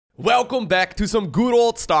Welcome back to some good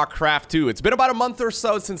old StarCraft 2. It's been about a month or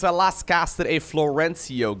so since I last casted a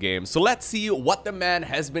Florencio game, so let's see what the man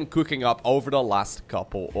has been cooking up over the last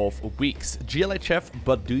couple of weeks. GLHF,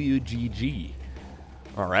 but do you GG?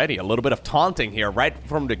 Alrighty, a little bit of taunting here right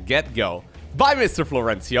from the get-go by Mr.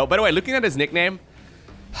 Florencio. By the way, looking at his nickname,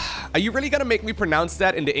 are you really gonna make me pronounce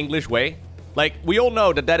that in the English way? Like, we all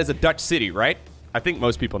know that that is a Dutch city, right? I think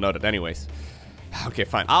most people know that anyways. Okay,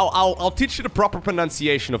 fine. I'll teach you the proper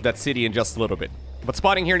pronunciation of that city in just a little bit. But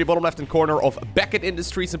spotting here in the bottom left-hand corner of Beckett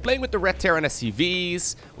Industries and playing with the Red Terran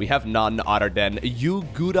SCVs, we have none other than you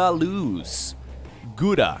Gouda lose.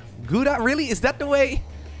 Gouda. Gouda? Really? Is that the way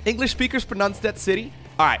English speakers pronounce that city?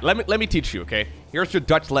 Alright, let me teach you, okay? Here's your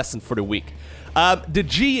Dutch lesson for the week. The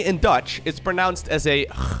G in Dutch is pronounced as a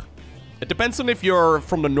It depends on if you're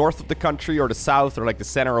from the north of the country or the south or like the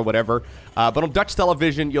center or whatever. But on Dutch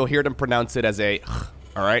television, you'll hear them pronounce it as a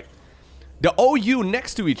alright? The OU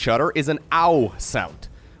next to each other is an ow sound,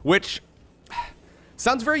 which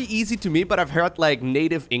sounds very easy to me, but I've heard like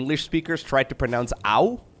native English speakers try to pronounce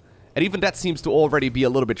ow, and even that seems to already be a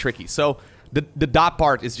little bit tricky. So the da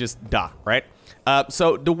part is just da, right?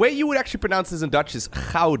 So the way you would actually pronounce this in Dutch is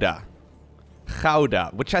Gouda.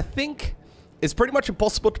 Gouda, which I think is pretty much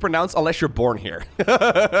impossible to pronounce unless you're born here.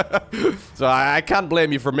 So I can't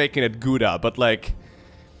blame you for making it Gouda, but like,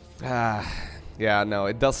 yeah, no,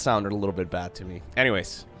 it does sound a little bit bad to me.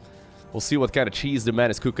 Anyways, we'll see what kind of cheese the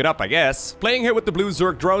man is cooking up, I guess. Playing here with the blue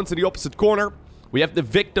Zerg drones in the opposite corner, we have the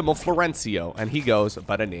victim of Florencio, and he goes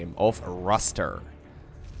by the name of Ruster.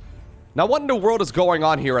 Now, what in the world is going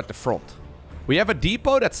on here at the front? We have a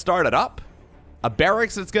depot that started up, a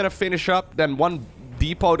barracks that's gonna finish up, then one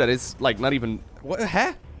depot that is like not even what,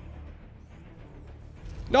 huh?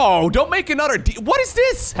 No, don't make another what is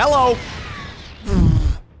this? Hello.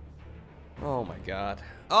 Oh my god.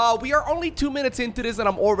 Oh, we are only 2 minutes into this and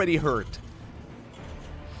I'm already hurt.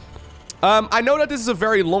 I know that this is a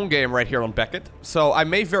very long game right here on Beckett, so I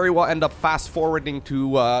may very well end up fast forwarding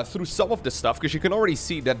to through some of this stuff because you can already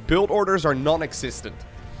see that build orders are non-existent.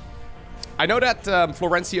 I know that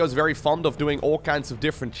Florencio is very fond of doing all kinds of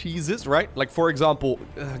different cheeses, right? Like, for example,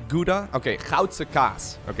 Gouda. Okay, Goudse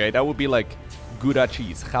kaas. Okay, that would be like Gouda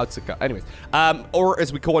cheese. Goudse kaas. Anyways, or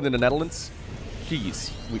as we call it in the Netherlands,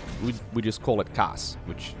 cheese. We just call it kaas,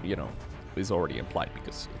 which, you know, is already implied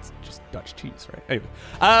because it's just Dutch cheese, right? Anyway,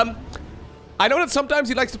 I know that sometimes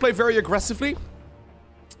he likes to play very aggressively.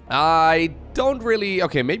 I don't really...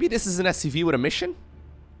 Okay, maybe this is an SCV with a mission?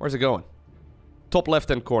 Where's it going? Top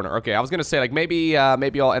left-hand corner. Okay, I was gonna say, like, maybe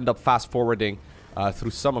I'll end up fast-forwarding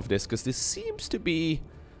through some of this, because this seems to be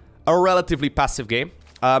a relatively passive game.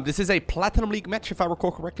 This is a Platinum League match, if I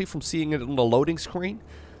recall correctly, from seeing it on the loading screen.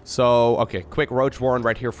 So, okay, quick Roach Warren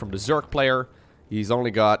right here from the Zerg player. He's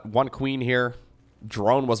only got one queen here.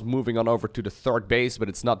 Drone was moving on over to the third base, but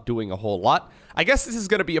it's not doing a whole lot. I guess this is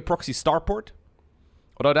gonna be a proxy starport.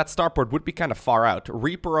 Although that starport would be kind of far out.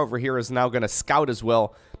 Reaper over here is now going to scout as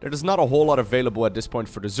well. There's not a whole lot available at this point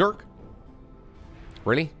for the Zerg.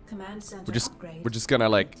 Really? We're just gonna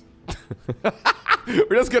like...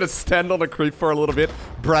 We're just gonna stand on the creep for a little bit.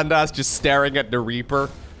 Branda's just staring at the Reaper.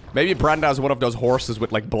 Maybe Branda's one of those horses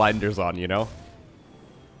with like blinders on, you know?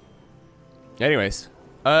 Anyways.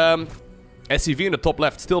 SCV in the top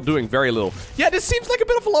left still doing very little. Yeah, this seems like a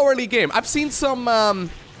bit of a lower league game. I've seen some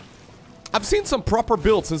proper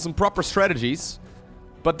builds and some proper strategies,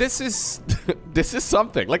 but this is this is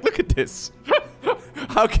something. Like, look at this.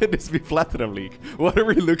 How can this be Platinum League? What are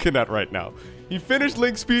we looking at right now? He finished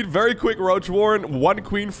Link Speed, very quick Roach Warren, one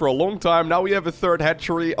queen for a long time. Now we have a third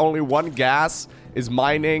hatchery, only one gas is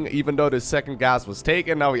mining, even though the second gas was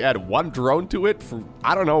taken. Now we add one drone to it for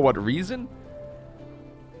I don't know what reason.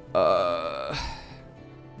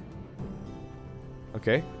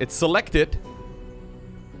 Okay, it's selected.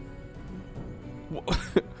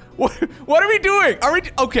 What are we doing? Are we...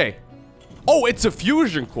 Okay. Oh, it's a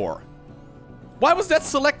fusion core. Why was that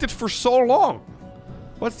selected for so long?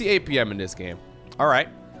 What's the APM in this game? Alright.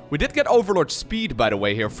 We did get Overlord speed, by the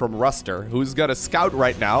way, here from Ruster, who's got a scout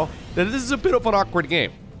right now. That this is a bit of an awkward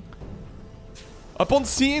game. Upon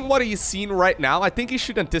seeing what he's seen right now, I think he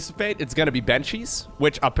should anticipate it's gonna be Banshees,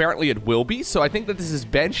 which apparently it will be. So I think that this is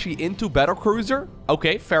Banshee into Battlecruiser.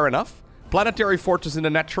 Okay, fair enough. Planetary Fortress in the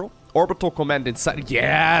natural. Orbital Command inside.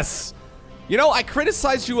 Yes! You know, I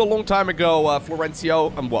criticized you a long time ago,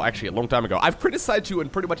 Florencio. Well, actually, a long time ago. I've criticized you in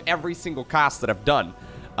pretty much every single cast that I've done,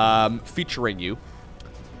 featuring you.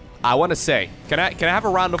 I want to say, can I have a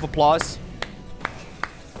round of applause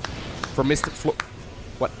for Mr.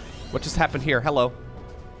 What just happened here? Hello.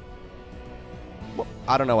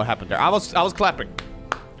 I don't know what happened there. I was clapping.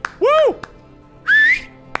 Woo!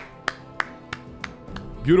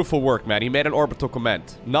 Beautiful work, man. He made an orbital command,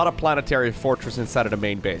 not a planetary fortress inside of the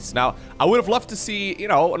main base. Now, I would have loved to see, you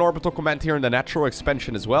know, an orbital command here in the natural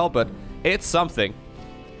expansion as well, but it's something.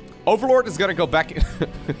 Overlord is gonna go back.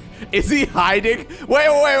 Is he hiding? Wait,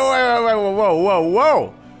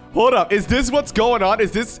 whoa. Hold up. Is this what's going on?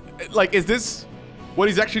 Is this, like, is this what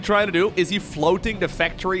he's actually trying to do? Is he floating the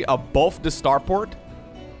factory above the starport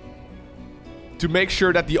to make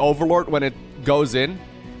sure that the Overlord, when it goes in,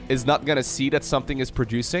 is not gonna see that something is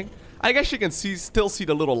producing? I guess you can still see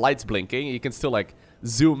the little lights blinking. You can still, like,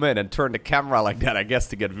 zoom in and turn the camera like that, I guess,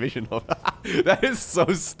 to get vision of it. That is so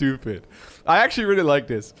stupid. I actually really like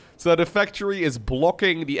this. So the factory is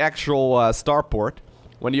blocking the actual starport.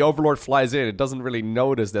 When the Overlord flies in, it doesn't really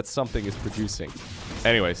notice that something is producing.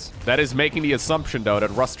 Anyways, that is making the assumption, though, that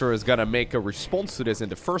Ruster is gonna make a response to this in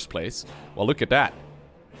the first place. Well, look at that.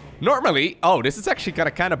 Normally, oh, this is actually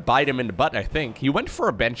gonna kind of bite him in the butt, I think. He went for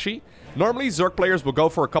a Banshee. Normally, Zerg players will go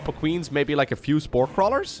for a couple Queens, maybe like a few Spore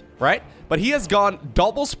Crawlers, right? But he has gone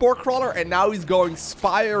double Spore Crawler, and now he's going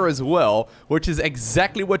Spire as well, which is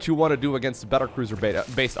exactly what you want to do against the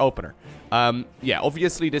Battlecruiser-based opener. Yeah,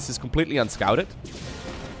 obviously, this is completely unscouted.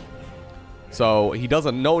 So, he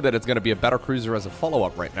doesn't know that it's going to be a Battlecruiser as a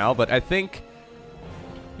follow-up right now, but I think,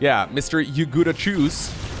 yeah, Mr. Gouda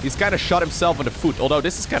Choose, he's kind of shot himself in the foot, although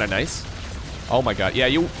this is kind of nice. Oh my god, yeah,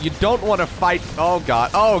 you don't want to fight. Oh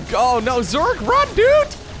god, oh no, Zerg, run,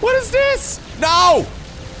 dude! What is this? No!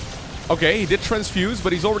 Okay, he did transfuse,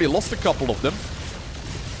 but he's already lost a couple of them.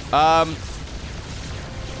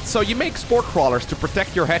 So you make Spore Crawlers to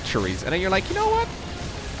protect your hatcheries, and then you're like, you know what?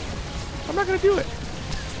 I'm not gonna do it.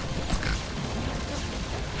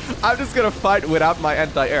 I'm just gonna fight without my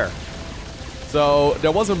anti-air. So,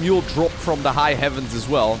 there was a mule drop from the high heavens as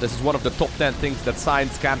well. This is one of the top 10 things that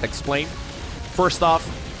science can't explain. First off,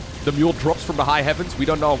 the mule drops from the high heavens. We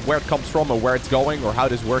don't know where it comes from or where it's going or how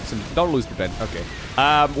this works. And don't lose the pen. Okay.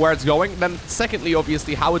 Where it's going. Then, secondly,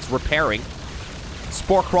 obviously, how it's repairing.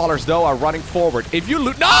 Spore Crawlers, though, are running forward. If you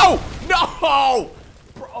lose... No! No!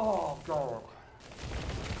 Oh, God.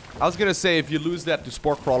 I was gonna say, if you lose that to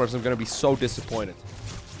Spore Crawlers, I'm gonna be so disappointed.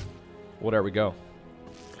 Well, there we go.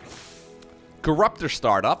 Corruptor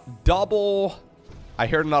startup. Double... I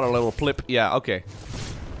heard another little flip. Yeah, okay.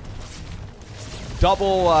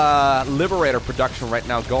 Double Liberator production right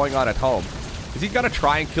now going on at home. Is he gonna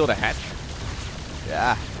try and kill the hatch?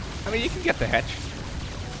 Yeah. I mean, you can get the hatch.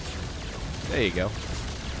 There you go.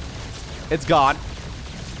 It's gone.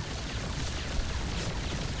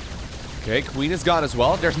 Okay, Queen is gone as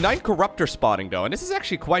well. There's 9 Corruptor spotting, though. And this is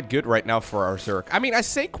actually quite good right now for our Zerg. I mean, I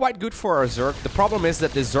say quite good for our Zerg. The problem is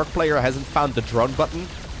that this Zerg player hasn't found the drone button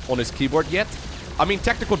on his keyboard yet. I mean,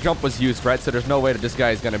 tactical jump was used, right? So there's no way that this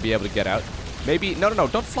guy is going to be able to get out. Maybe... No.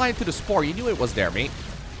 Don't fly into the Spore. You knew it was there, mate.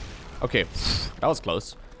 Okay. That was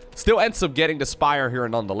close. Still ends up getting the Spire here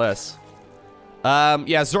nonetheless.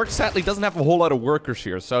 Yeah, Zerg sadly doesn't have a whole lot of workers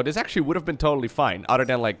here. So this actually would have been totally fine. Other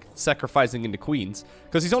than, like, sacrificing in the Queens.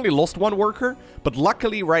 Because he's only lost 1 worker. But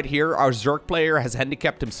luckily, right here, our Zerg player has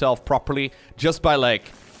handicapped himself properly. Just by, like,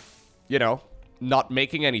 you know, not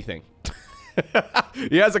making anything.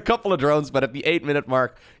 He has a couple of drones, but at the 8-minute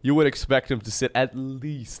mark, you would expect him to sit at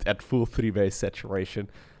least at full 3-base saturation.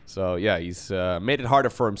 So, yeah, he's made it harder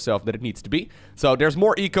for himself than it needs to be. So, there's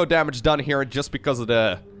more eco damage done here just because of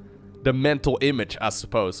the mental image, I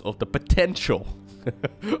suppose, of the potential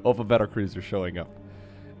of a Battlecruiser showing up.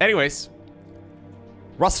 Anyways,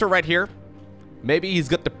 Ruster right here. Maybe he's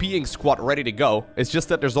got the peeing squad ready to go. It's just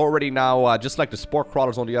that there's already now, just like the Spore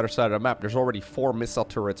Crawlers on the other side of the map, there's already 4 missile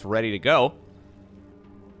turrets ready to go.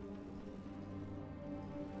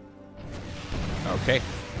 Okay.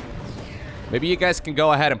 Maybe you guys can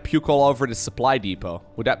go ahead and puke all over the supply depot.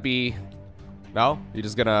 Would that be... No? You're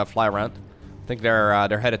just gonna fly around? I think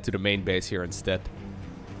they're headed to the main base here instead.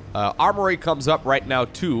 Armory comes up right now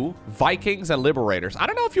too. Vikings and Liberators. I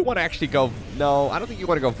don't know if you want to actually go... No, I don't think you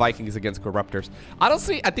want to go Vikings against Corruptors.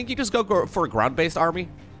 Honestly, I think you just go for a ground-based army.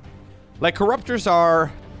 Like, Corruptors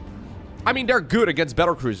are... I mean, they're good against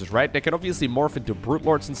Battlecruisers, right? They can obviously morph into Brute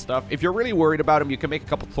Lords and stuff. If you're really worried about them, you can make a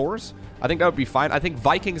couple Thors. I think that would be fine. I think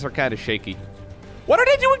Vikings are kind of shaky. What are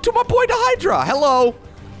they doing to my boy, the Hydra? Hello?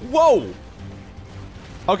 Whoa.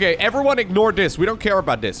 Okay, everyone ignore this. We don't care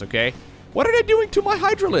about this, okay? What are they doing to my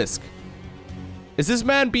Hydralisk? Is this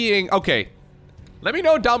man being... Okay. Let me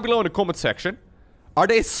know down below in the comment section. Are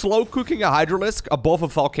they slow cooking a Hydralisk above a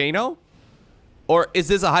volcano? Or is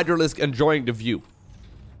this a Hydralisk enjoying the view?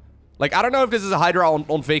 Like, I don't know if this is a Hydra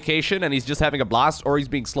on vacation and he's just having a blast, or he's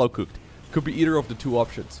being slow cooked. Could be either of the 2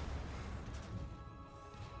 options.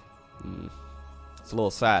 It's a little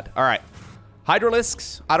sad. Alright.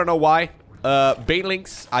 Hydralisks, I don't know why.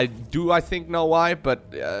 Banelings, I think know why, but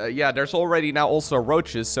yeah, there's already now also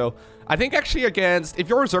roaches, so I think actually against, if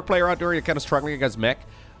you're a Zerg player out there, you're kind of struggling against mech,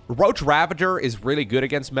 Roach Ravager is really good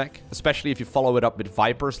against mech, especially if you follow it up with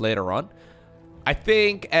Vipers later on. I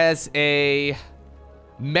think as a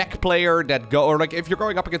mech player that or like if you're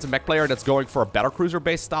going up against a mech player that's going for a battlecruiser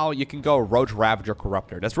based style, you can go Roach Ravager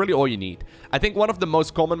Corruptor. That's really all you need. I think one of the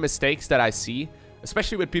most common mistakes that I see,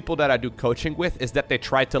 especially with people that I do coaching with, is that they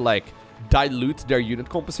try to like dilute their unit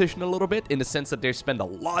composition a little bit, in the sense that they spend a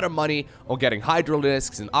lot of money on getting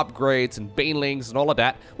Hydralisks and upgrades and Banelings and all of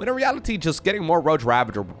that, when in reality just getting more Roach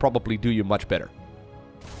Ravager would probably do you much better.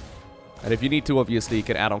 And if you need to, obviously you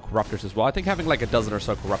can add on Corruptors as well. I think having like a dozen or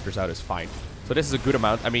so Corruptors out is fine. So this is a good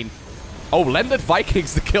amount. I mean, oh, landed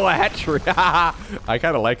Vikings to kill a hatchery. I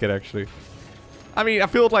kind of like it actually. I mean, I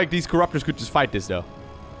feel like these Corruptors could just fight this though.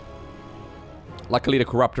 Luckily, the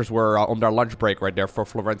Corruptors were on their lunch break right there for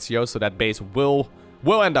Florencio, so that base will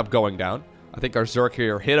end up going down. I think our Zerg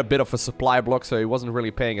here hit a bit of a supply block, so he wasn't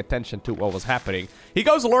really paying attention to what was happening. He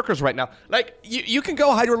goes Lurkers right now. Like, you can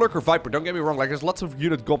go Hydra Lurker Viper, don't get me wrong. Like, there's lots of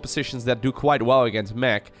unit compositions that do quite well against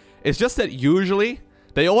mech. It's just that usually,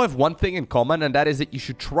 they all have one thing in common, and that is that you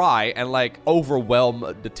should try and, like,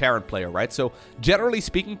 overwhelm the Terran player, right? So, generally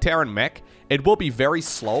speaking, Terran mech, it will be very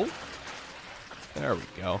slow. There we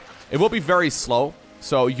go. It will be very slow.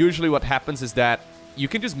 So usually what happens is that you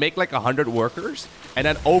can just make like 100 workers and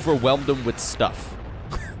then overwhelm them with stuff.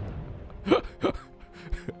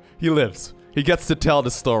 He lives. He gets to tell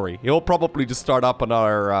the story. He'll probably just start up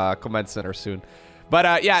another command center soon.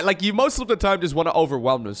 But yeah, like you most of the time just want to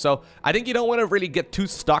overwhelm them. So I think you don't want to really get too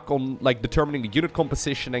stuck on like determining the unit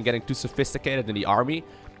composition and getting too sophisticated in the army.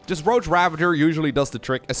 Just Roach Ravager usually does the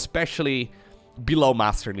trick, especially below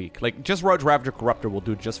Master League. Like, just Roach Ravager Corruptor will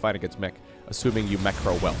do just fine against mech, assuming you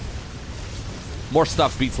macro well. More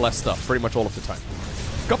stuff beats less stuff, pretty much all of the time.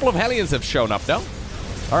 A couple of Hellions have shown up, though.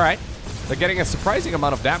 Alright. They're getting a surprising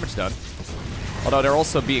amount of damage done. Although they're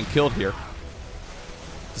also being killed here.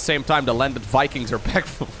 At the same time, the landed Vikings are back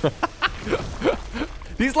from...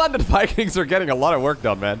 These landed Vikings are getting a lot of work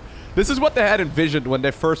done, man. This is what they had envisioned when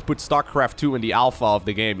they first put StarCraft 2 in the alpha of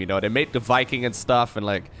the game, you know. They made the Viking and stuff, and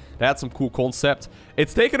like... They had some cool concepts.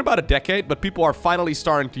 It's taken about a decade, but people are finally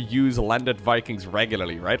starting to use landed Vikings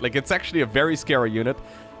regularly, right? Like, it's actually a very scary unit,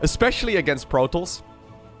 especially against Protoss.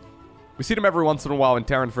 We see them every once in a while in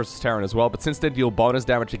Terran versus Terran as well, but since they deal bonus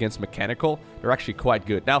damage against Mechanical, they're actually quite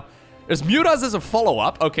good. Now, there's Mutas as a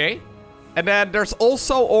follow-up, okay? And then there's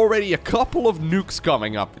also already a couple of nukes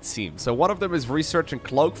coming up, it seems. So one of them is Research and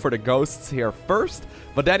Cloak for the Ghosts here first,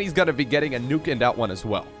 but then he's going to be getting a nuke in that one as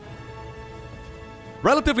well.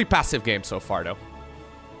 Relatively passive game so far, though.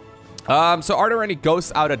 So are there any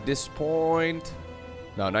ghosts out at this point?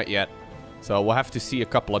 No, not yet. So we'll have to see a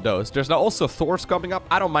couple of those. There's now also Thors coming up.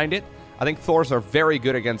 I don't mind it. I think Thors are very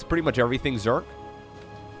good against pretty much everything Zerg.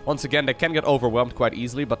 Once again, they can get overwhelmed quite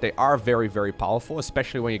easily, but they are very, very powerful,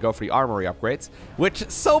 especially when you go for the armory upgrades, which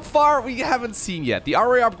so far we haven't seen yet. The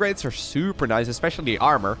armory upgrades are super nice, especially the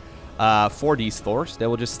armor for these Thors. They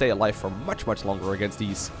will just stay alive for much, much longer against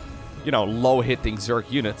these, you know, low-hitting Zerg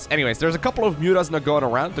units. Anyways, there's a couple of Mutas now going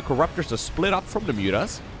around. The Corruptors are split up from the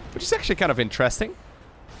Mutas, which is actually kind of interesting.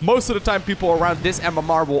 Most of the time, people around this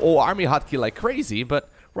MMR will all army hotkey like crazy, but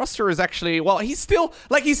Ruster is actually, well, he's still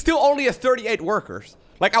only at 38 workers.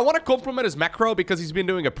 Like, I want to compliment his macro because he's been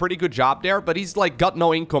doing a pretty good job there, but he's, like, got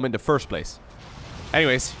no income in the first place.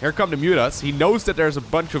 Anyways, here come the Mutas. He knows that there's a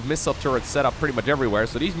bunch of missile turrets set up pretty much everywhere,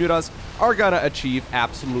 so these Mutas are gonna achieve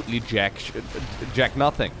absolutely jack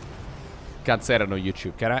nothing. Can't say that on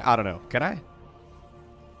YouTube, can I? I don't know. Can I?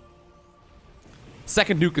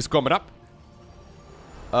 Second nuke is coming up.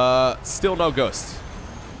 Still no ghosts.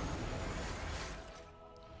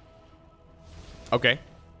 Okay.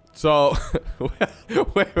 So,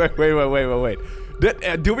 wait.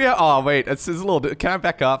 Do we have, oh, wait, it's a little, can I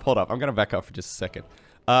back up? Hold up, I'm gonna back up for just a second.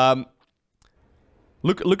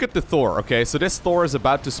 Look at the Thor, okay? So this Thor is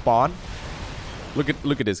about to spawn. Look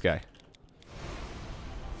at this guy.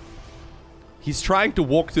 He's trying to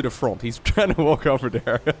walk to the front. He's trying to walk over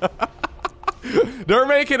there. They're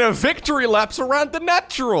making a victory laps around the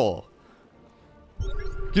natural.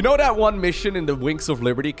 You know that one mission in the Wings of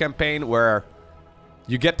Liberty campaign where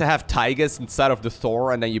you get to have Tigers inside of the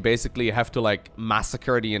Thor and then you basically have to, like,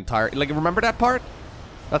 massacre the entire... Like, remember that part?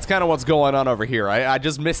 That's kind of what's going on over here. I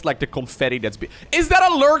just missed, like, the confetti that's... Is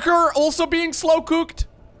that a lurker also being slow-cooked?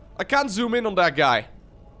 I can't zoom in on that guy.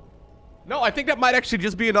 No, I think that might actually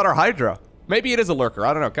just be another Hydra. Maybe it is a lurker.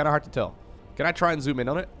 I don't know. Kind of hard to tell. Can I try and zoom in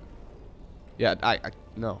on it? Yeah,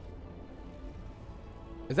 no.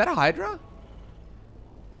 Is that a Hydra?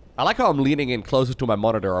 I like how I'm leaning in closer to my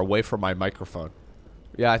monitor, away from my microphone.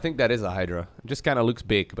 Yeah, I think that is a Hydra. It just kind of looks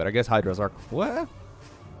big, but I guess Hydras are... What?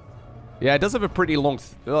 Yeah, it does have a pretty long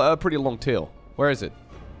tail. Where is it?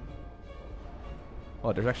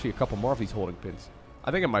 Oh, there's actually a couple more of these holding pins.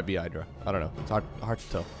 I think it might be Hydra. I don't know. It's hard to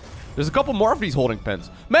tell. There's a couple more of these holding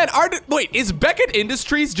pins. Man, wait, is Beckett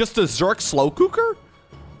Industries just a Zerg slow cooker?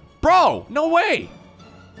 Bro, no way.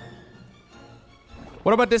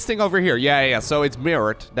 What about this thing over here? Yeah, so it's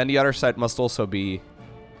mirrored. Then the other side must also be...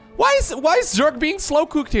 Why is Zerg being slow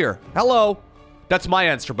cooked here? Hello. That's my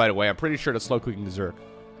answer, by the way. I'm pretty sure that's slow cooking the Zerg.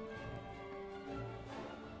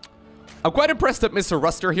 I'm quite impressed that Mr.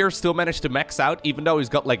 Ruster here still managed to max out, even though he's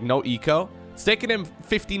got, like, no eco. It's taken him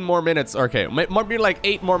 15 more minutes. Okay, might be like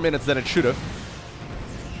 8 more minutes than it should have.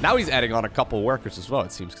 Now he's adding on a couple workers as well,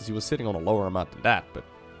 it seems, because he was sitting on a lower amount than that, but...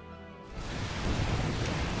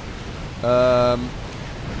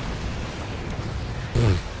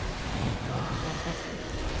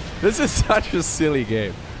 This is such a silly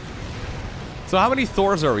game. So how many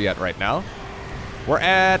Thors are we at right now? We're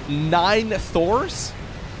at 9 Thors,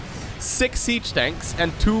 6 siege tanks,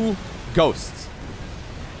 and 2 ghosts.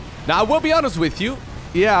 Now, I will be honest with you.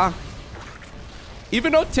 Yeah.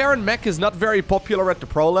 Even though Terran Mech is not very popular at the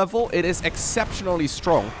pro level, it is exceptionally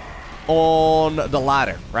strong on the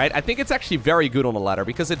ladder, right? I think it's actually very good on the ladder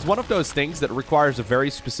because it's one of those things that requires a very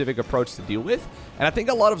specific approach to deal with. And I think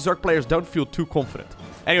a lot of Zerg players don't feel too confident.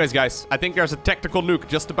 Anyways, guys, I think there's a tactical nuke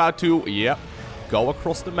just about to, go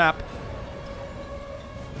across the map.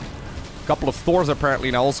 A couple of Thors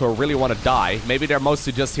apparently now also really want to die. Maybe they're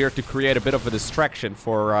mostly just here to create a bit of a distraction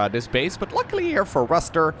for this base. But luckily here for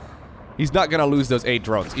Ruster, he's not going to lose those 8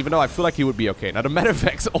 drones, even though I feel like he would be okay. Now, the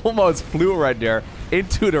Medivacs almost flew right there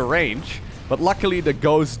into the range. But luckily, the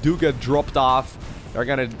ghosts do get dropped off. They're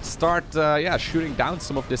going to start, shooting down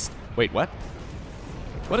some of this... Wait, what?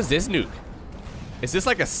 What is this nuke? Is this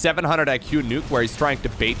like a 700 IQ nuke where he's trying to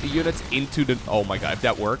bait the units into the... Oh my god, if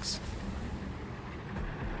that works.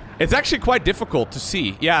 It's actually quite difficult to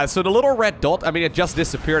see. Yeah, so the little red dot, I mean, it just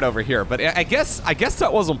disappeared over here. But I guess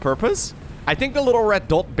that was on purpose. I think the little red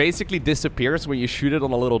dot basically disappears when you shoot it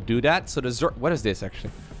on a little doodad. So the Zerg... What is this,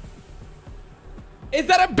 actually? Is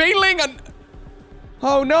that a baneling?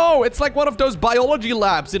 Oh, no. It's like one of those biology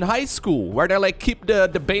labs in high school where they, like, keep the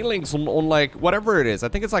banelings on, like, whatever it is. I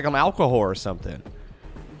think it's, like, on alcohol or something.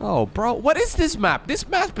 Oh, bro. What is this map? This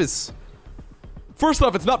map is... First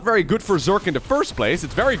off, it's not very good for Zerg in the first place.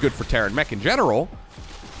 It's very good for Terran Mech in general.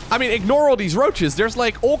 I mean, ignore all these roaches. There's,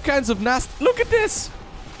 like, all kinds of nasty... Look at this!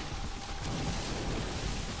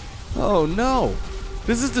 Oh, no.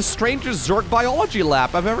 This is the strangest Zerg biology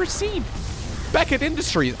lab I've ever seen. Beckett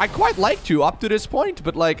Industries. I quite liked you up to this point,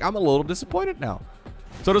 but, like, I'm a little disappointed now.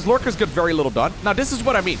 So those lurkers get very little done. Now, this is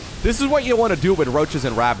what I mean. This is what you want to do with roaches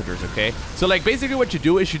and ravagers, okay? So, like, basically what you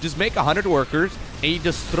do is you just make 100 workers and you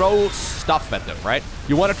just throw stuff at them, right?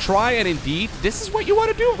 You want to try and indeed, this is what you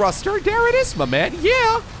want to do, Ruster. There it is, my man.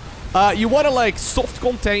 Yeah. You want to, like, soft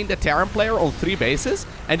contain the Terran player on 3 bases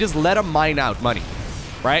and just let him mine out money,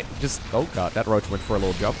 right? Just, oh god, that roach went for a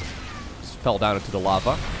little jump. Just fell down into the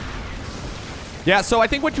lava. Yeah, so I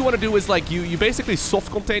think what you want to do is, like, you basically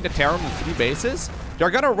soft contain the Terran on 3 bases. They're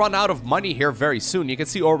going to run out of money here very soon. You can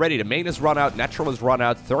see already the main has run out, natural has run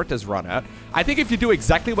out, third has run out. I think if you do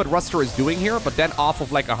exactly what Ruster is doing here, but then off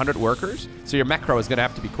of like 100 workers, so your macro is going to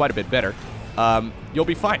have to be quite a bit better, you'll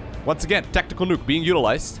be fine. Once again, tactical nuke being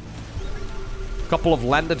utilized. A couple of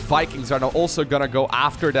landed Vikings are now also going to go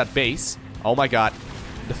after that base. Oh my god.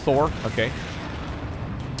 The Thor, okay.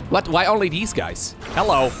 What? Why only these guys?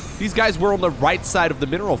 Hello. These guys were on the right side of the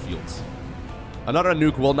mineral fields. Another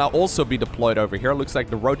nuke will now also be deployed over here. Looks like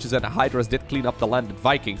the roaches and the hydras did clean up the landed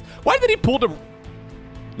Vikings. Why did he pull them?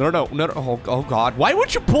 No. Oh god. Why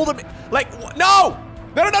would you pull them? Like, no!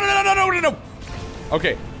 No.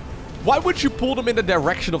 Okay. Why would you pull them in the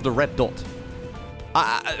direction of the red dot?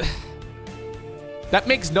 That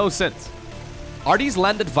makes no sense. Are these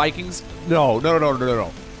landed Vikings? No.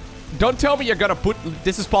 Don't tell me you're gonna put...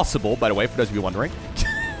 This is possible, by the way, for those of you wondering.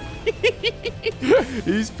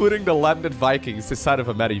 He's putting the landed Vikings inside of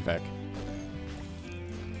a Medivac.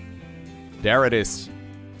 There it is.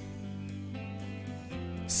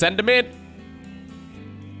 Send them in.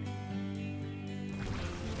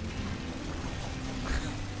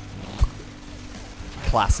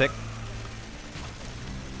 Classic.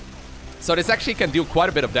 So this actually can deal quite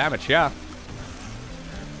a bit of damage, yeah.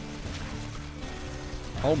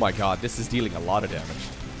 Oh my god, this is dealing a lot of damage.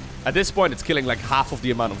 At this point, it's killing like half of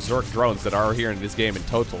the amount of Zerg drones that are here in this game in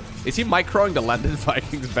total. Is he microing the landed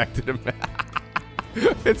Vikings back to the map?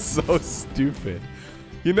 It's so stupid.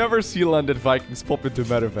 You never see London Vikings pop into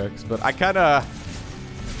Medivacs, but I kind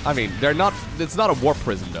of... I mean, they're not... It's not a war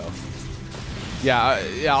prison, though. Yeah,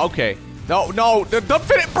 yeah, okay. No, no, don't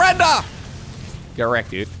fit it, Brenda! Get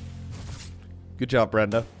wrecked, dude. Good job,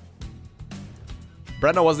 Brenda.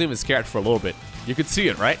 Brenda wasn't even scared for a little bit. You could see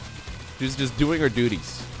it, right? She was just doing her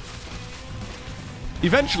duties.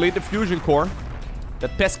 Eventually, the fusion core,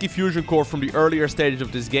 that pesky fusion core from the earlier stage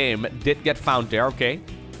of this game, did get found there, okay?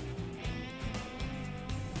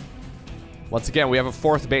 Once again, we have a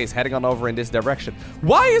 4th base heading on over in this direction.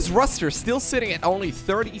 Why is Ruster still sitting at only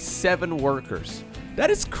 37 workers? That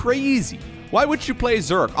is crazy. Why would you play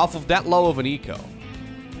Zerg off of that low of an eco?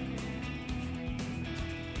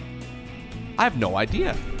 I have no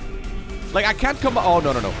idea. Like, I can't come... Oh,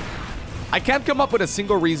 no, no, no. I can't come up with a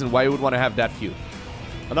single reason why you would want to have that few.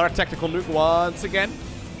 Another tactical nuke once again.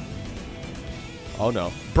 Oh,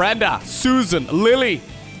 no. Brenda, Susan, Lily.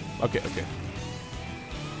 Okay, okay.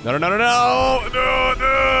 No, no, no, no, no! No,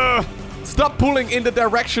 no! Stop pulling in the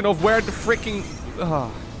direction of where the freaking...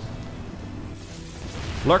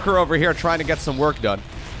 Lurker over here trying to get some work done.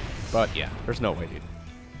 But yeah, there's no way, dude.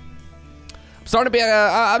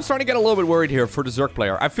 I'm starting to get a little bit worried here for the Zerg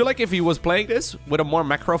player. I feel like if he was playing this with a more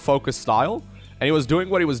macro-focused style, and he was doing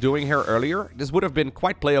what he was doing here earlier, this would have been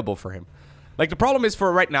quite playable for him. Like, the problem is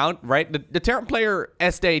for right now, right? The Terran player,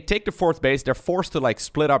 as they take the 4th base, they're forced to, like,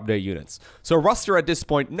 split up their units. So Ruster at this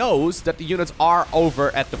point knows that the units are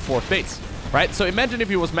over at the 4th base, right? So imagine if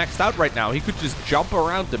he was maxed out right now, he could just jump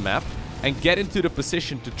around the map and get into the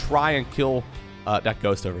position to try and kill that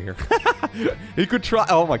ghost over here. He could try...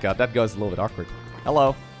 Oh, my God, that ghost is a little bit awkward.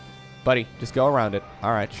 Hello. Buddy, just go around it.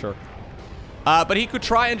 All right, sure. But he could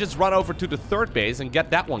try and just run over to the 3rd base and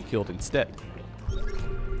get that one killed instead.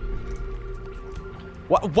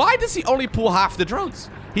 Why does he only pull half the drones?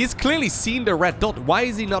 He's clearly seen the red dot. Why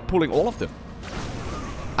is he not pulling all of them?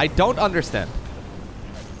 I don't understand.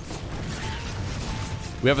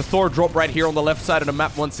 We have a Thor drop right here on the left side of the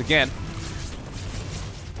map once again.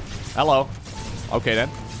 Hello. Okay, then.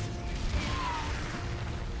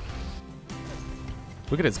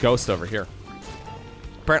 Look at this ghost over here.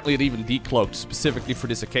 Apparently, it even decloaked specifically for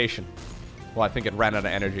this occasion. Well, I think it ran out of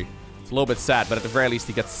energy. A little bit sad, but at the very least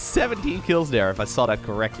he gets 17 kills there, if I saw that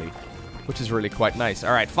correctly, which is really quite nice.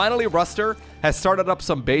 All right, finally Ruster has started up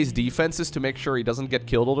some base defenses to make sure he doesn't get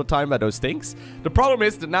killed all the time by those things. The problem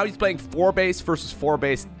is that now he's playing 4 base versus 4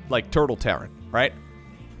 base, like Turtle Terran, right?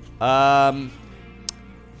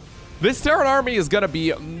 This Terran army is gonna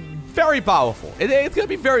be very powerful. It's gonna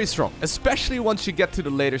be very strong, especially once you get to the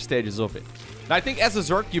later stages of it. And I think as a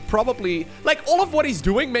Zerg, you probably, like, all of what he's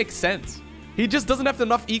doing makes sense. He just doesn't have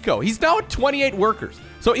enough eco. He's now at 28 workers.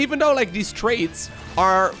 So even though, like, these traits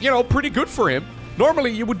are, you know, pretty good for him,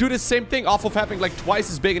 normally you would do the same thing off of having, like,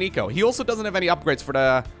 twice as big an eco. He also doesn't have any upgrades for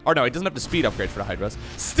the... Or no, he doesn't have the speed upgrade for the Hydras.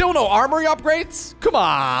 Still no armory upgrades? Come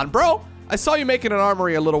on, bro. I saw you making an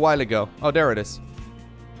armory a little while ago. Oh, there it is.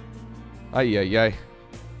 Ay, ay, ay.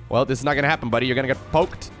 Well, this is not gonna happen, buddy. You're gonna get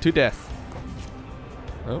poked to death.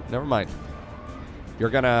 Oh, never mind. You're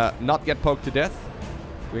gonna not get poked to death.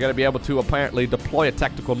 We're going to be able to apparently deploy a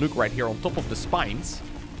tactical nuke right here on top of the spines.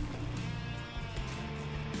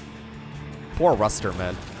 Poor Ruster,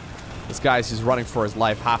 man. This guy's just running for his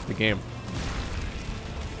life half the game.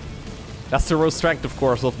 That's the real strength, of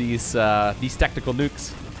course, of these tactical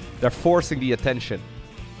nukes. They're forcing the attention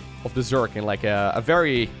of the Zerg in like a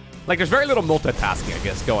very... Like, there's very little multitasking, I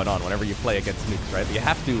guess, going on whenever you play against nukes, right? You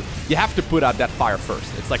have to put out that fire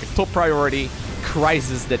first. It's like a top priority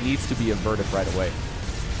crisis that needs to be averted right away.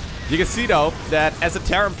 You can see, though, that as a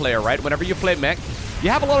Terran player, right, whenever you play mech, you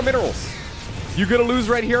have a lot of minerals. You're gonna lose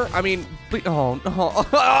right here. I mean, please, oh,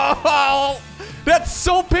 that's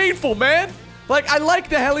so painful, man. Like, I like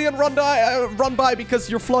the Hellion run by because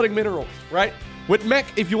you're flooding minerals, right? With mech,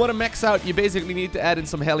 if you want to max out, you basically need to add in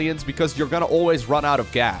some Hellions because you're gonna always run out of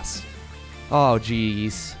gas. Oh,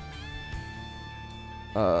 jeez.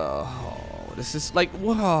 This is like,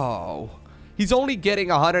 whoa. He's only getting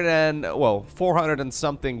 400 and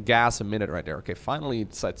something gas a minute right there. Okay, finally he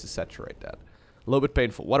decides to saturate that. A little bit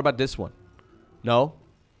painful. What about this one? No?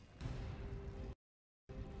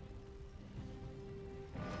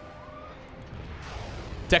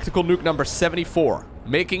 Tactical nuke number 74.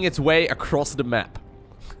 Making its way across the map.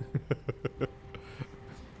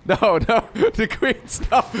 No, the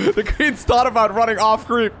queens thought about running off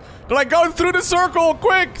creep. They're like, go through the circle,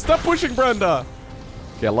 quick! Stop pushing, Brenda!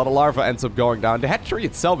 Okay, a lot of larva ends up going down. The hatchery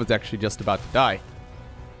itself is actually just about to die.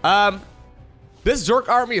 This Zerg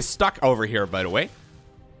army is stuck over here, by the way.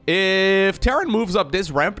 If Terran moves up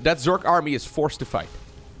this ramp, that Zerg army is forced to fight.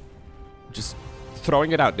 Just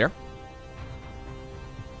throwing it out there.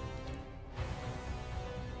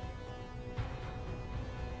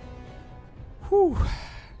 Whew.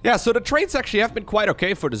 Yeah, so the traits actually have been quite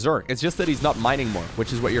okay for the Zerg. It's just that he's not mining more,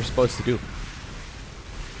 which is what you're supposed to do.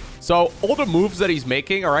 So all the moves that he's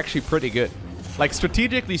making are actually pretty good. Like,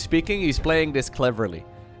 strategically speaking, he's playing this cleverly.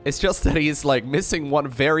 It's just that he's, like, missing one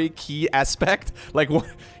very key aspect. Like,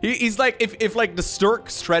 he's like, if like, the Zerg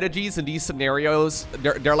strategies in these scenarios,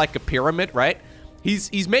 they're like a pyramid, right?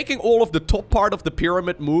 He's making all of the top part of the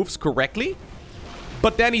pyramid moves correctly,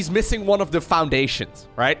 but then he's missing one of the foundations,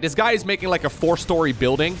 right? This guy is making, like, a 4-story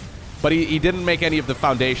building, but he didn't make any of the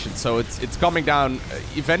foundations, so it's coming down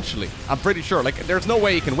eventually. I'm pretty sure. Like, there's no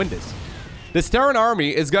way he can win this. This Terran army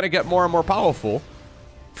is gonna get more and more powerful.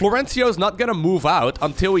 Florencio's not gonna move out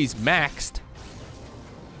until he's maxed.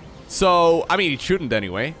 So, I mean, he shouldn't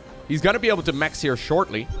anyway. He's gonna be able to max here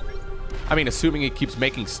shortly. I mean, assuming he keeps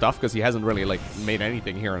making stuff, because he hasn't really, like, made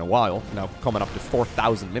anything here in a while. Now, coming up to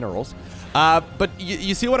 4,000 minerals. But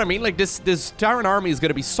you see what I mean? Like, this Terran army is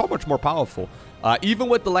gonna be so much more powerful. Even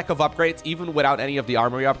with the lack of upgrades, even without any of the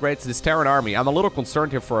armory upgrades, this Terran army, I'm a little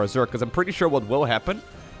concerned here for Azur, because I'm pretty sure what will happen...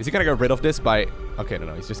 Is he gonna get rid of this by... Okay,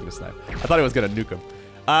 no, he's just gonna snipe. I thought he was gonna nuke him.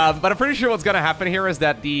 But I'm pretty sure what's gonna happen here is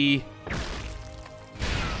that the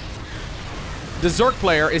Zerg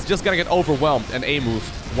player is just gonna get overwhelmed and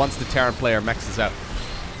A-moved once the Terran player maxes out.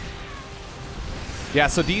 Yeah,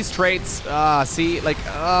 so these traits, see, like,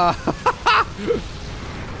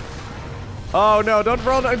 Oh no, don't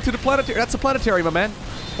run into the planetary. That's a planetary, my man.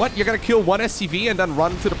 What? You're gonna kill one SCV and then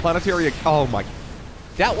run to the planetary? Oh my...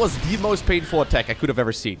 That was the most painful attack I could have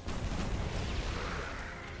ever seen.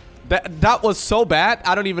 That was so bad,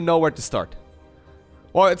 I don't even know where to start.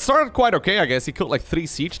 Well, it started quite okay, I guess. He killed like 3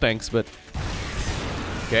 siege tanks, but...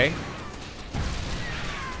 Okay.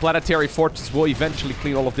 Planetary Fortress will eventually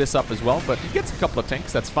clean all of this up as well, but he gets a couple of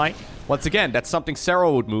tanks, that's fine. Once again, that's something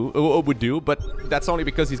Sarah would do, but that's only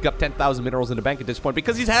because he's got 10,000 minerals in the bank at this point,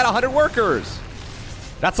 because he's had 100 workers!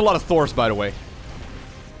 That's a lot of Thors, by the way.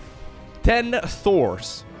 10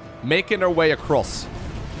 Thors making their way across.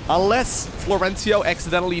 Unless Florencio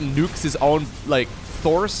accidentally nukes his own, like,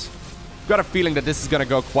 Thors, I've got a feeling that this is gonna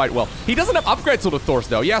go quite well. He doesn't have upgrades on the Thors,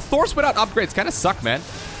 though. Yeah, Thors without upgrades kind of suck, man.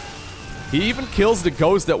 He even kills the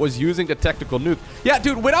ghost that was using the tactical nuke. Yeah,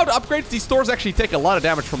 dude, without upgrades, these Thors actually take a lot of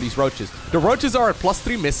damage from these roaches. The roaches are at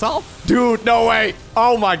 +3 missile? Dude, no way.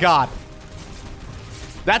 Oh my god.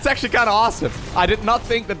 That's actually kind of awesome. I did not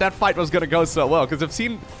think that that fight was gonna go so well, because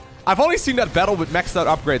I've only seen that battle with maxed out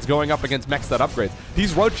upgrades going up against maxed out upgrades.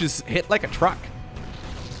 These roaches hit like a truck.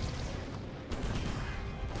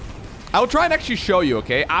 I'll try and actually show you,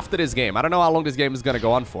 okay, after this game. I don't know how long this game is going to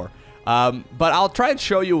go on for. But I'll try and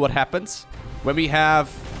show you what happens when we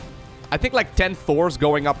have, I think, like 10 Thors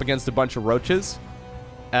going up against a bunch of roaches.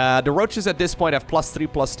 The roaches at this point have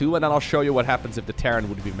 +3/+2, and then I'll show you what happens if the Terran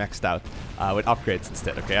would be maxed out with upgrades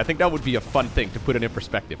instead, okay? I think that would be a fun thing to put it in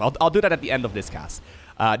perspective. I'll do that at the end of this cast.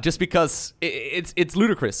 Just because it's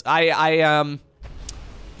ludicrous. I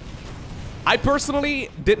personally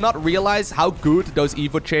did not realize how good those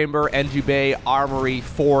Evo Chamber, NG Bay, Armory,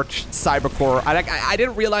 Forge, Cybercore... I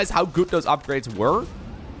didn't realize how good those upgrades were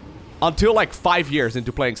until like 5 years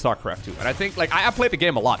into playing StarCraft 2. And I think, like, I played the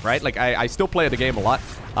game a lot, right? Like, I still play the game a lot.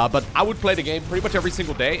 But I would play the game pretty much every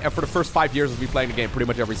single day. And for the first 5 years of me playing the game pretty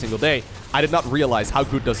much every single day, I did not realize how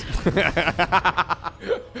good those...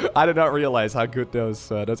 I did not realize how good those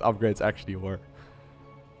upgrades actually were.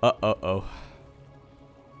 Uh-oh.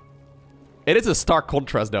 It is a stark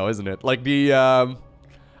contrast, though, isn't it? Like, I've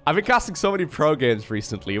been casting so many pro games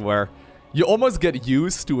recently where you almost get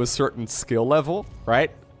used to a certain skill level, right?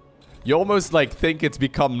 You almost, like, think it's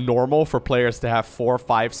become normal for players to have 400,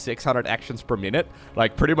 500, 600 actions per minute.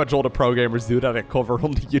 Like, pretty much all the pro gamers do that I cover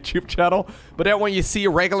on the YouTube channel. But then when you see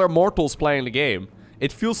regular mortals playing the game,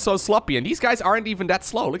 it feels so sloppy. And these guys aren't even that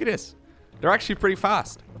slow. Look at this. They're actually pretty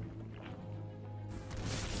fast.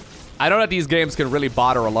 I know that these games can really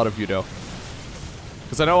bother a lot of you, though.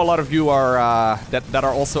 Because I know a lot of you are, that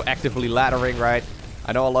are also actively laddering, right?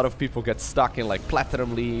 I know a lot of people get stuck in, like,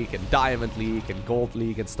 Platinum League and Diamond League and Gold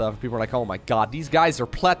League and stuff. People are like, oh my god, these guys are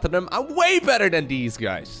Platinum. I'm way better than these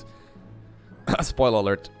guys. Spoiler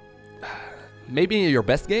alert. Maybe in your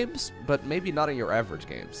best games, but maybe not in your average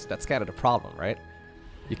games. That's kind of the problem, right?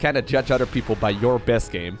 You kind of judge other people by your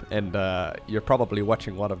best game, and you're probably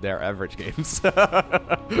watching one of their average games.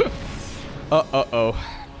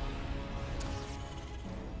 Uh-oh.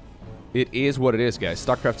 It is what it is, guys.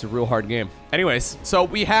 StarCraft's a real hard game. Anyways, so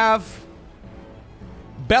we have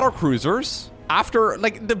battle cruisers after,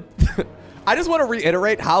 like, I just want to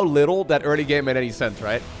reiterate how little that early game made any sense,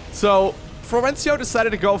 right? So, Florencio decided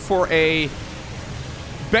to go for a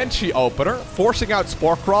Banshee opener, forcing out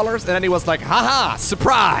Spore Crawlers, and then he was like, haha,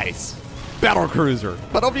 surprise! battlecruiser.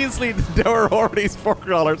 But obviously, there were already spore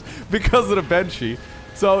crawlers because of the Banshee.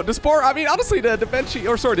 So the spore, I mean, honestly, the Banshee,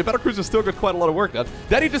 or sorry, the battlecruiser still got quite a lot of work done.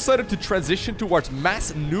 Then he decided to transition towards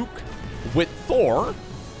mass nuke with Thor.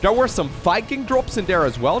 There were some Viking drops in there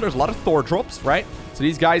as well. There's a lot of Thor drops, right? So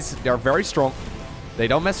these guys, they're very strong. They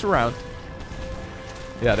don't mess around.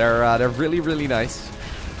 Yeah, they're really, really nice.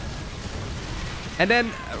 And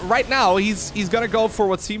then right now, he's gonna go for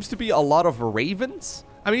what seems to be a lot of ravens.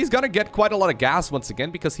 I mean, he's gonna get quite a lot of gas once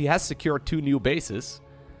again because he has secured 2 new bases.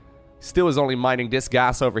 Still is only mining this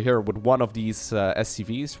gas over here with one of these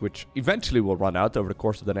SCVs, which eventually will run out over the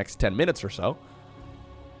course of the next 10 minutes or so.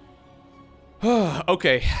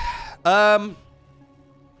 Okay.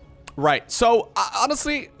 Right. So,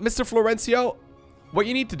 honestly, Mr. Florencio, what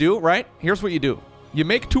you need to do, right? Here's what you do. You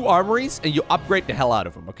make 2 armories and you upgrade the hell out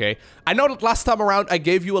of them, okay? I know that last time around I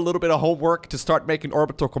gave you a little bit of homework to start making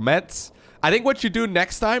orbital comments. I think what you do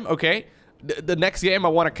next time, okay? The next game I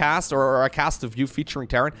want to cast, or a cast of you featuring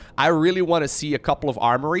Terran, I really want to see a couple of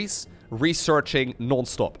armories researching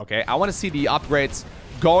non-stop, okay? I want to see the upgrades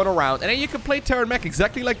going around. And then you can play Terran mech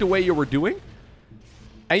exactly like the way you were doing.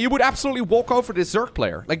 And you would absolutely walk over this Zerg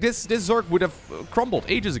player. Like, this Zerg would have crumbled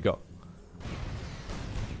ages ago.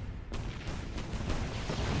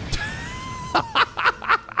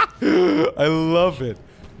 I love it.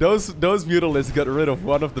 Those Mutalisks got rid of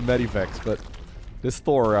one of the Medivacs, but this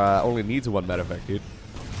Thor only needs 1 Medivac, dude.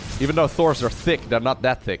 Even though Thors are thick, they're not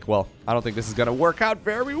that thick. Well, I don't think this is gonna work out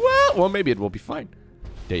very well. Well, maybe it will be fine.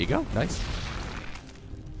 There you go. Nice.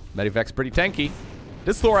 Medivac's pretty tanky.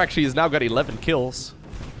 This Thor actually has now got 11 kills.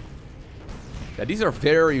 Yeah, these are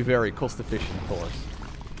very, very cost-efficient Thors.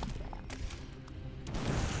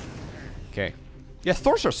 Okay. Yeah,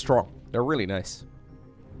 Thors are strong. They're really nice.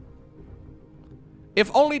 If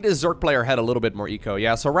only the Zerg player had a little bit more eco.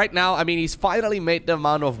 Yeah, so right now, I mean, he's finally made the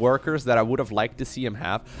amount of workers that I would have liked to see him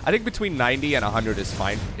have. I think between 90 and 100 is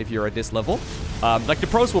fine if you're at this level. Like, the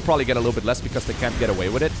pros will probably get a little bit less because they can't get away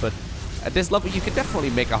with it, but at this level, you can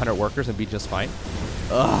definitely make 100 workers and be just fine.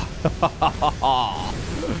 Ugh.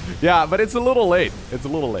 Yeah, but it's a little late. It's a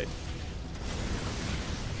little late.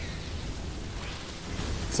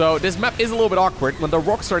 So this map is a little bit awkward. When the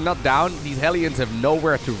rocks are not down, these Hellions have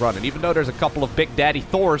nowhere to run. And even though there's a couple of Big Daddy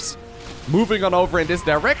Thors moving on over in this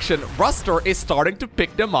direction, Ruster is starting to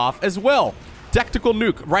pick them off as well. Tactical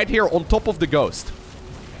nuke right here on top of the Ghost.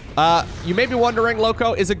 You may be wondering,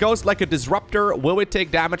 Lowko, is a Ghost like a disruptor? Will it take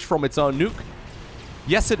damage from its own nuke?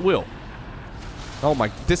 Yes, it will. Oh my,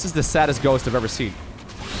 this is the saddest Ghost I've ever seen.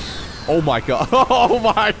 Oh my god. Oh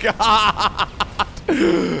my god.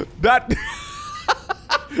 That...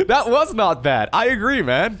 That was not bad. I agree,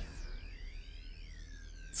 man.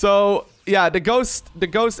 So, yeah, the ghost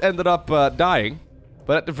ended up dying.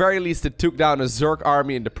 But at the very least, it took down a Zerg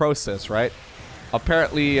army in the process, right?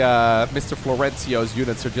 Apparently, Mr. Florencio's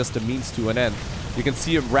units are just a means to an end. You can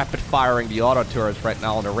see him rapid firing the auto turrets right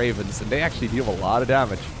now on the Ravens, and they actually deal a lot of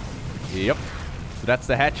damage. Yep. So that's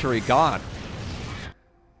the hatchery gone.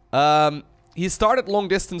 He started long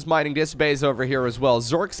distance mining this base over here as well.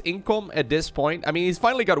 Zerg's income at this point, I mean, he's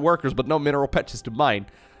finally got workers, but no mineral patches to mine.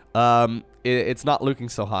 It's not looking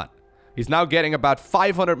so hot. He's now getting about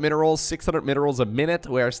 500 minerals, 600 minerals a minute,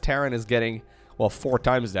 whereas Terran is getting, well, 4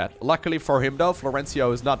 times that. Luckily for him, though,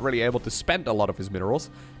 Florencio is not really able to spend a lot of his minerals,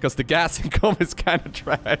 because the gas income is kind of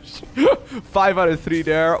trash. 5 out of 3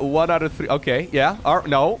 there, 1 out of 3. Okay, yeah.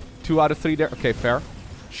 No, 2 out of 3 there. Okay, fair.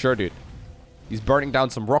 Sure, dude. He's burning down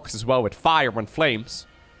some rocks as well with fire and flames.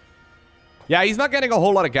 Yeah, he's not getting a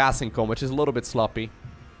whole lot of gas income, which is a little bit sloppy.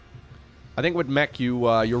 I think with mech, you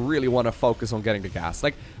really want to focus on getting the gas.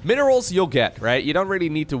 Like, minerals you'll get, right? You don't really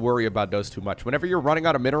need to worry about those too much. Whenever you're running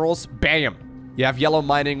out of minerals, bam! You have yellow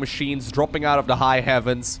mining machines dropping out of the high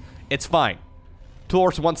heavens. It's fine.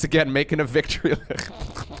 Thors once again making a victory.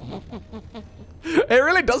 It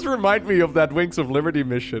really does remind me of that Wings of Liberty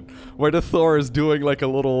mission, where the Thor is doing like a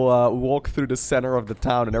little walk through the center of the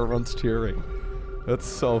town and everyone's cheering. That's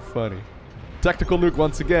so funny. Tactical nuke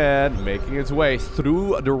once again, making its way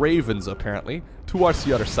through the Ravens, apparently, towards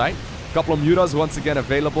the other side. A couple of mutas once again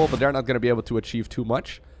available, but they're not going to be able to achieve too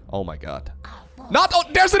much. Oh my god. Not- oh,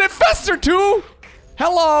 there's an infestor too!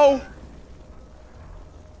 Hello!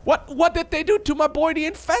 What did they do to my boy the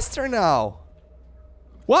infestor now?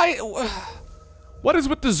 Why? What is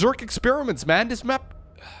with the Zerg experiments, man? This map...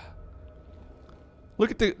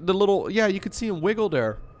 Look at the little... Yeah, you could see him wiggle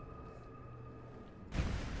there.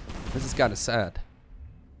 This is kind of sad.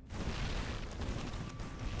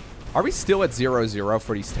 Are we still at 0-0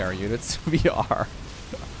 for these Terran units? We are.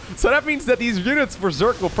 So that means that these units for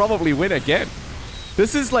Zerg will probably win again.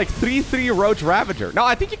 This is like 3-3 Roach Ravager. No,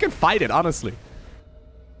 I think you can fight it, honestly.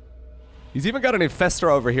 He's even got an Infestor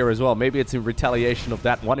over here as well. Maybe it's in retaliation of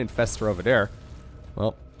that one Infestor over there.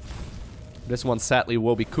 Well, this one sadly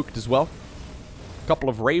will be cooked as well. A couple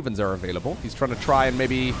of Ravens are available. He's trying to try and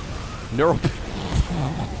maybe neural...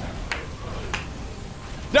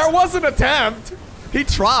 There was an attempt! He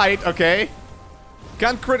tried, okay?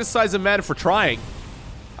 Can't criticize a man for trying.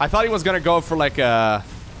 I thought he was gonna go for like a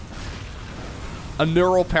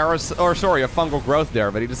neural parasite, or sorry, a fungal growth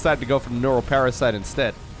there, but he decided to go for the neural parasite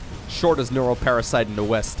instead. Shortest neural parasite in the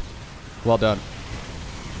West. Well done.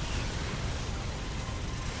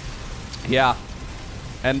 Yeah.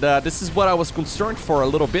 And this is what I was concerned for a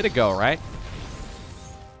little bit ago, right?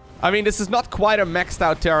 I mean, this is not quite a maxed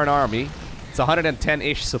out Terran army. It's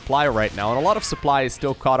 110-ish supply right now, and a lot of supply is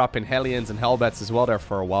still caught up in Hellions and Hellbats as well there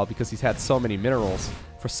for a while because he's had so many minerals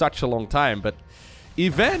for such a long time. But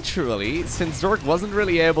eventually, since Zerg wasn't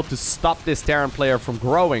really able to stop this Terran player from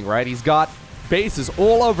growing, right? He's got bases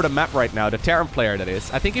all over the map right now, the Terran player that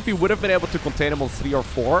is. I think if he would have been able to contain him on 3 or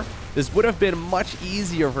 4, this would have been much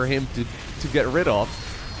easier for him to get rid of.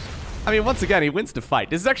 I mean, once again, he wins the fight.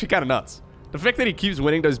 This is actually kind of nuts. The fact that he keeps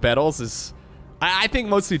winning those battles is, I think,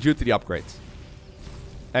 mostly due to the upgrades.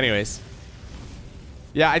 Anyways.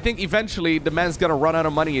 Yeah, I think eventually the man's gonna run out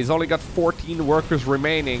of money. He's only got 14 workers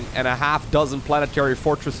remaining and a half dozen planetary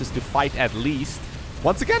fortresses to fight at least.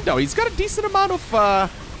 Once again, though, he's got a decent amount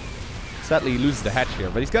of... Sadly, he loses the hatch here,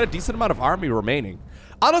 but he's got a decent amount of army remaining.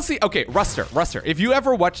 Honestly, okay, Ruster, if you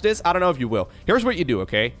ever watch this, I don't know if you will. Here's what you do,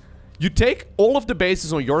 okay? You take all of the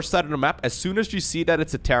bases on your side of the map as soon as you see that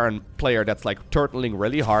it's a Terran player that's like turtling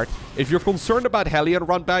really hard. If you're concerned about Hellion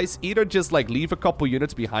run bys, either just like leave a couple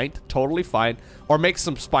units behind, totally fine, or make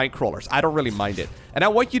some spine crawlers. I don't really mind it. And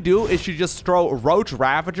then what you do is you just throw Roach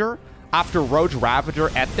Ravager after Roach Ravager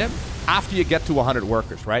at them after you get to 100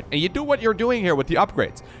 workers, right? And you do what you're doing here with the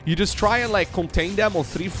upgrades. You just try and like contain them on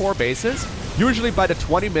 3-4 bases. Usually by the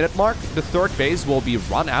 20-minute mark, the third base will be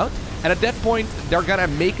run out. And at that point, they're gonna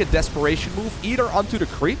make a desperation move either onto the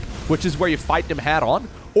creep, which is where you fight them head on,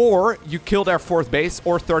 or you kill their fourth base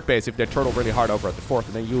or third base if they turtle really hard over at the fourth,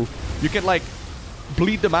 and then you can like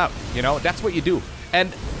bleed them out, you know? That's what you do.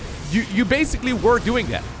 And you basically were doing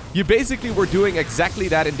that. You basically were doing exactly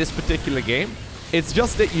that in this particular game. It's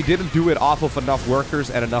just that you didn't do it off of enough workers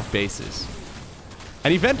and enough bases.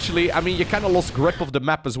 And eventually, I mean, you kind of lost grip of the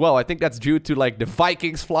map as well. I think that's due to, like, the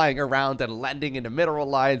Vikings flying around and landing in the mineral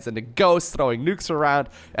lines, and the Ghosts throwing nukes around,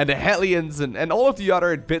 and the Hellions, and all of the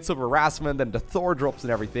other bits of harassment, and the Thor drops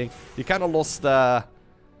and everything. You kind of lost, yeah,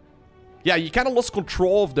 you kind of lost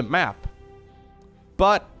control of the map.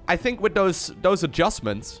 But I think with those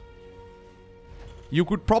adjustments, you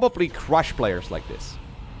could probably crush players like this.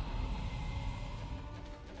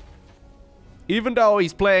 Even though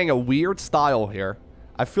he's playing a weird style here,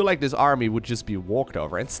 I feel like this army would just be walked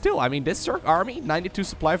over. And still, I mean, this Zerg army, 92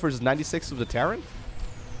 supply versus 96 of the Terran.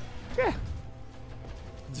 Yeah.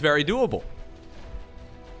 It's very doable.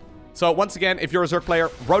 So, once again, if you're a Zerg player,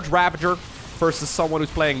 Roach Ravager versus someone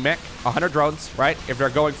who's playing mech, 100 drones, right? If they're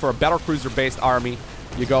going for a battlecruiser-based army,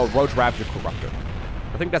 you go Roach Ravager Corruptor.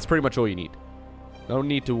 I think that's pretty much all you need. No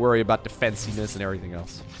need to worry about defensiveness and everything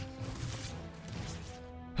else.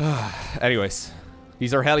 Anyways,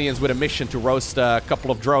 these are Hellions with a mission to roast a couple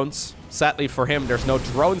of drones. Sadly for him, there's no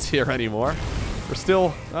drones here anymore. There's still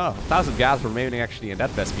 1,000 gas remaining actually in that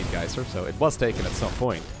Bespin Geyser, so it was taken at some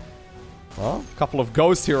point. Well, a couple of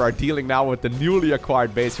ghosts here are dealing now with the newly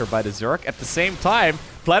acquired base here by the Zerg. At the same time,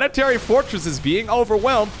 Planetary Fortress is being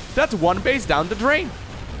overwhelmed. That's one base down the drain.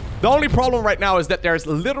 The only problem right now is that there's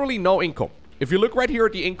literally no income. If you look right here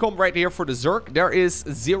at the income right here for the Zerg, there is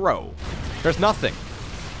 0. There's nothing.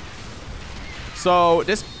 So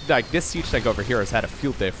this siege tank over here has had a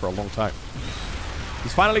field day for a long time.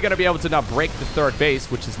 He's finally going to be able to now break the third base,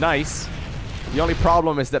 which is nice. The only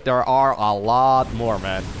problem is that there are a lot more,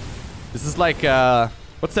 man. This is like,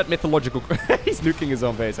 what's that mythological... He's nuking his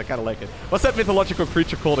own base. I kind of like it. What's that mythological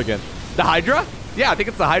creature called again? The Hydra? Yeah, I think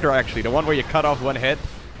it's the Hydra, actually. The one where you cut off one head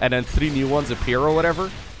and then 3 new ones appear or whatever.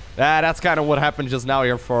 That's kind of what happened just now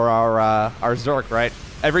here for our Zerg, right?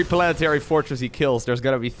 Every planetary fortress he kills, there's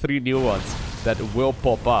going to be 3 new ones that will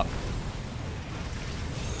pop up.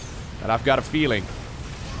 And I've got a feeling,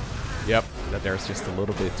 yep, that there's just a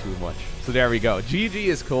little bit too much. So there we go. GG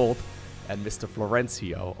is called, and Mr.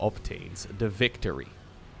 Florencio obtains the victory.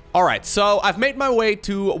 Alright, so I've made my way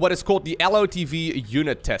to what is called the LowkoTV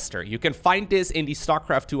unit tester. You can find this in the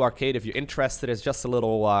StarCraft 2 arcade if you're interested. It's just a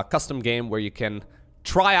little custom game where you can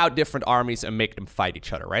try out different armies and make them fight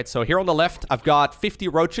each other, right? So here on the left, I've got 50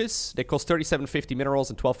 roaches. They cost 3750 minerals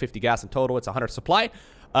and 1250 gas in total. It's 100 supply.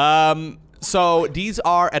 So these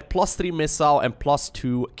are at +3 missile and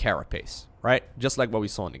 +2 carapace, right? Just like what we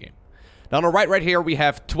saw in the game. Now on the right here, we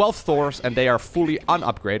have 12 Thors, and they are fully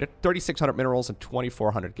unupgraded. 3600 minerals and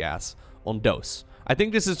 2400 gas on those. I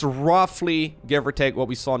think this is roughly, give or take, what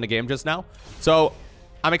we saw in the game just now. So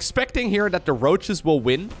I'm expecting here that the roaches will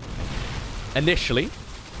win initially,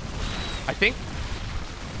 I think.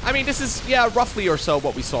 I mean, this is, yeah, roughly or so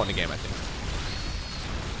what we saw in the game, I think.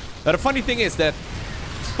 Now, the funny thing is that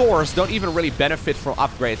Thors don't even really benefit from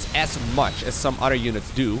upgrades as much as some other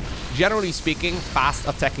units do. Generally speaking, fast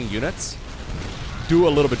attacking units do a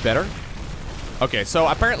little bit better. Okay, so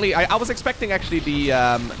apparently, I was expecting actually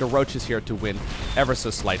the roaches here to win ever so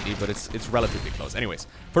slightly, but it's relatively close. Anyways,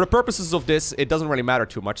 for the purposes of this, it doesn't really matter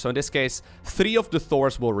too much. So in this case, 3 of the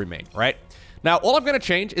Thors will remain, right? Now, all I'm going to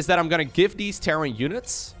change is that I'm going to give these Terran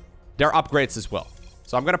units their upgrades as well.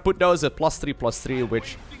 So I'm going to put those at +3/+3,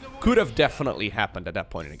 which could have definitely happened at that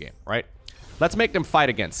point in the game, right? Let's make them fight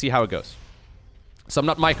again, see how it goes. So I'm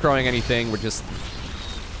not microing anything, we're just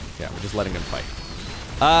letting them fight.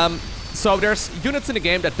 So there's units in the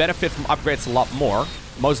game that benefit from upgrades a lot more.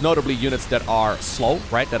 Most notably units that are slow,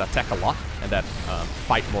 right? That attack a lot and that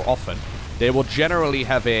fight more often. They will generally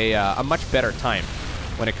have a much better time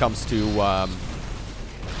when it comes to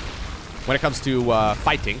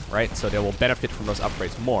fighting, right? So they will benefit from those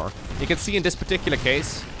upgrades more. You can see in this particular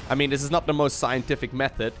case, I mean, this is not the most scientific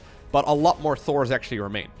method, but a lot more Thors actually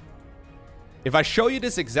remain. If I show you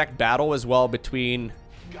this exact battle as well between...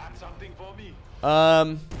 Got something for me?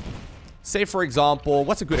 Say, for example...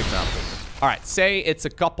 What's a good example? Alright, say it's a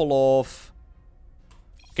couple of...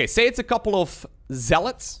 Okay, say it's a couple of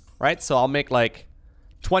zealots, right? So I'll make like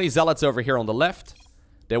 20 zealots over here on the left.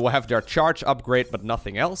 They will have their charge upgrade, but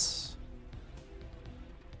nothing else.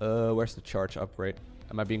 Where's the charge upgrade?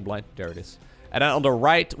 Am I being blind? There it is. And then on the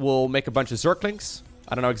right, we'll make a bunch of Zerglings.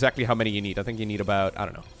 I don't know exactly how many you need. I think you need about, I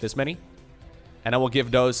don't know, this many. And then we'll give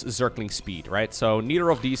those Zergling speed, right? So neither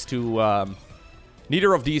of these two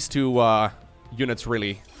units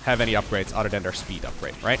really have any upgrades other than their speed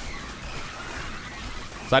upgrade, right?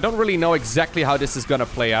 So I don't really know exactly how this is going to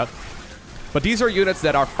play out. But these are units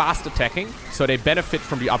that are fast attacking, so they benefit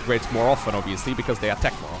from the upgrades more often, obviously, because they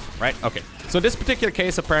attack more often, right? Okay, so in this particular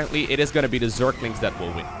case, apparently, it is going to be the Zerglings that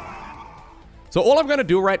will win. So all I'm going to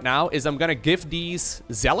do right now is I'm going to give these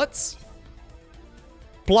Zealots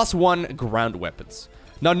 +1 ground weapons.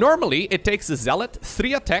 Now, normally, it takes a Zealot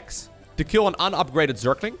 3 attacks to kill an unupgraded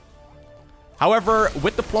Zergling. However,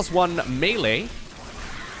 with the +1 melee,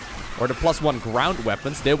 or the +1 ground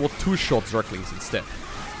weapons, they will 2-shot Zerglings instead.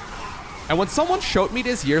 And when someone showed me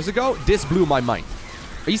this years ago, this blew my mind.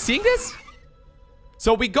 Are you seeing this?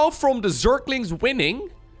 So we go from the Zerglings winning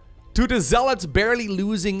to the Zealots barely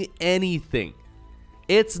losing anything.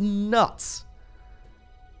 It's nuts.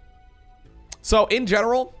 So in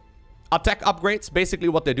general, attack upgrades, basically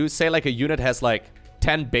what they do, say like a unit has like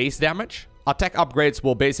 10 base damage, attack upgrades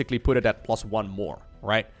will basically put it at +1 more,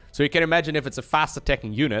 right? So you can imagine if it's a fast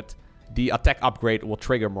attacking unit, the attack upgrade will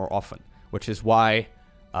trigger more often, which is why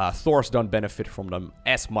Thors don't benefit from them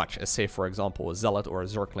as much as, say, for example, a Zealot or a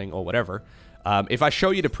Zergling or whatever. If I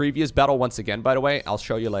show you the previous battle once again, by the way, I'll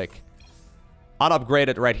show you like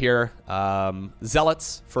unupgraded right here.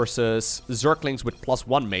 Zealots versus Zerglings with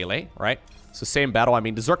 +1 melee, right? So same battle. I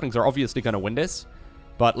mean, the Zerglings are obviously going to win this,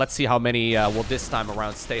 but let's see how many will this time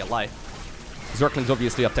around stay alive. Zerglings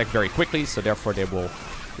obviously attack very quickly, so therefore they will,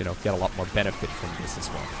 you know, get a lot more benefit from this as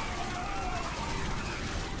well.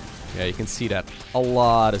 Yeah, you can see that a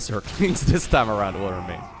lot of Zerglings this time around will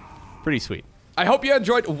remain. Pretty sweet. I hope you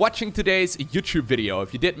enjoyed watching today's YouTube video.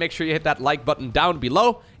 If you did, make sure you hit that like button down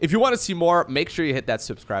below. If you want to see more, make sure you hit that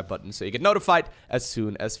subscribe button so you get notified as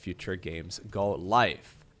soon as future games go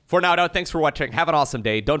live. For now, though, thanks for watching. Have an awesome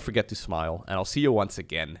day. Don't forget to smile, and I'll see you once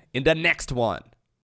again in the next one.